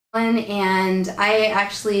And I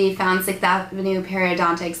actually found 6th Ave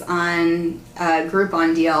Periodontics on a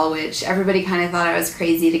Groupon deal, which everybody kind of thought I was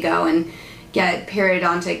crazy to go and get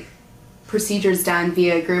periodontic procedures done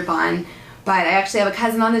via Groupon. But I actually have a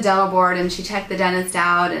cousin on the dental board, and she checked the dentist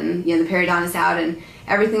out and the periodontist out, and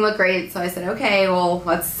everything looked great. So I said, okay, well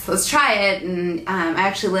let's try it. And I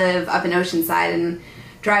actually live up in Oceanside and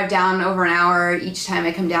drive down over an hour each time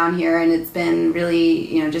I come down here, and it's been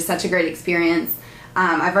really just such a great experience.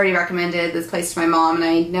 I've already recommended this place to my mom, and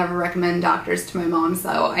I never recommend doctors to my mom,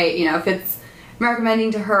 so if it's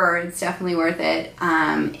recommending to her, it's definitely worth it.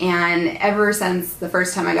 And ever since the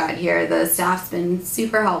first time I got here, the staff's been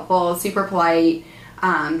super helpful, super polite.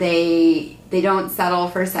 They don't settle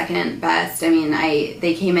for second best. I mean,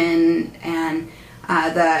 they came in and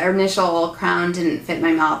the initial crown didn't fit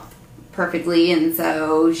my mouth perfectly, and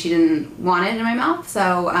so she didn't want it in my mouth,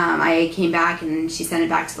 so I came back and she sent it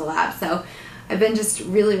back to the lab. So I've been just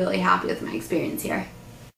really, really happy with my experience here.